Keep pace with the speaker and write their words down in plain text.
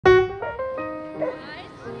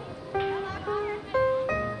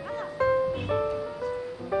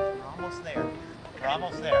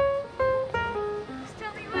almost there. Just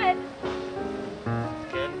tell me when.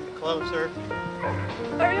 Getting closer.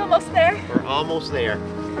 Are we almost there? We're almost there.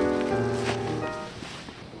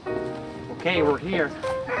 Okay, we're here.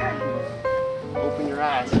 Open your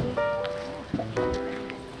eyes.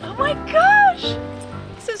 Oh my gosh!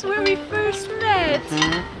 This is where we first met.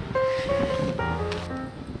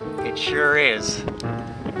 It sure is.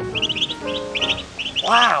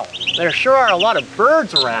 Wow, there sure are a lot of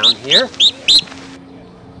birds around here.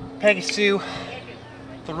 Peggy Sue,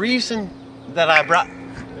 the reason that I brought...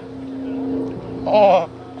 Oh.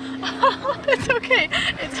 It's okay.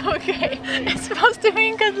 It's okay. It's supposed to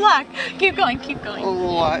mean good luck. Keep going, keep going.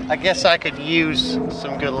 Oh, I guess I could use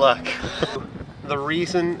some good luck. The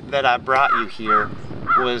reason that I brought you here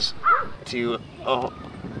was to...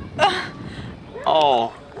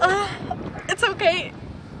 It's okay.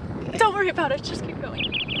 Don't worry about it. Just keep going.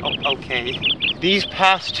 Oh, okay. These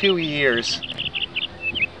past 2 years...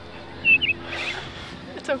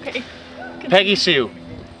 It's okay. Peggy Sue,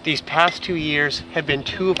 these past 2 years have been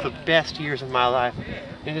 2 of the best years of my life.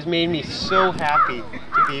 It has made me so happy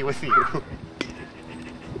to be with you.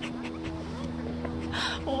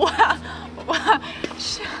 Wow.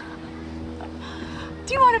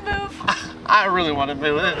 Do you want to move? I really want to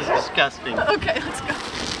move. This is disgusting. Okay, let's go.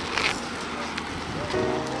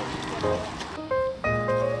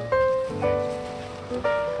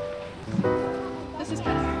 This is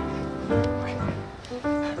better.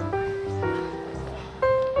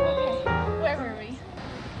 Where were we?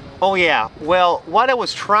 Oh yeah, well, what I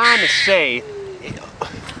was trying to say...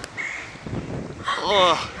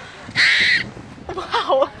 Ugh.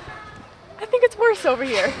 Wow. I think it's worse over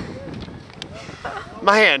here.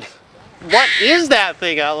 Man, what is that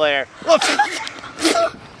thing out there?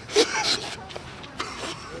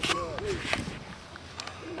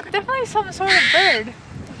 Definitely some sort of bird.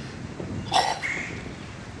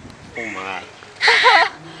 Oh my.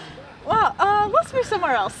 Wow, let's move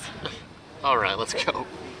somewhere else. All right, let's go.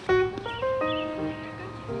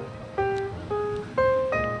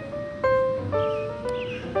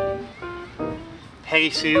 Peggy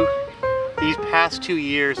Sue, these past 2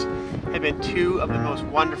 years have been 2 of the most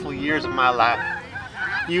wonderful years of my life.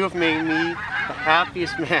 You have made me the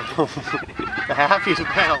happiest man, the happiest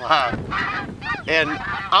man alive. And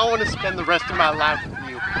I want to spend the rest of my life with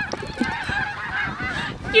you.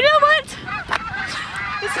 You know what?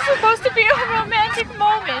 This is supposed to be a romantic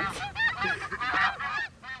moment.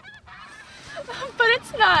 But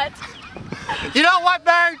it's not. You know what,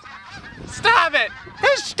 Bird? Stop it!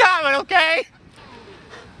 Just stop it, okay?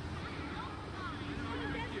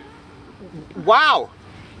 Wow!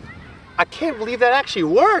 I can't believe that actually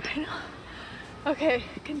worked. Okay,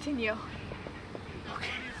 continue. Okay.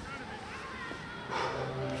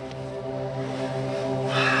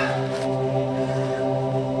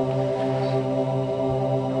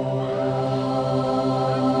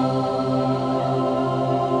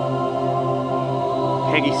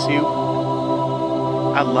 Peggy Sue,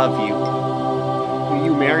 I love you. Will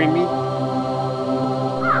you marry me?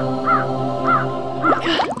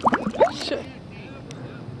 Sure.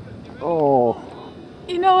 Oh.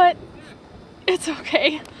 You know what? It's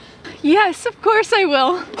okay. Yes, of course I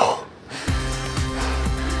will.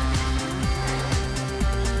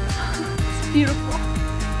 It's beautiful.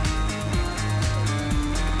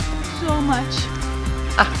 So much.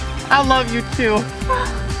 I love you too.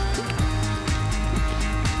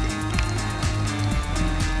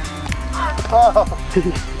 Oh,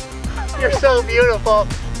 you're so beautiful.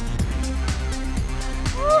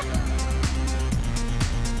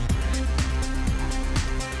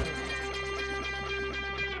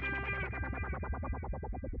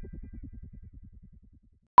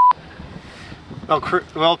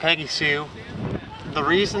 Well, Peggy Sue, the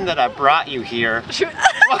reason that I brought you here...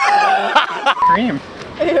 Cream.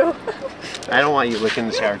 Ew. I don't want you licking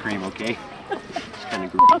the sour cream, okay? It's kind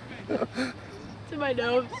of gross. To my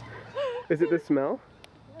nose. Is it the smell?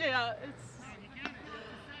 Yeah, it's...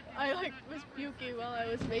 I was puking while I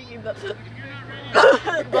was making the...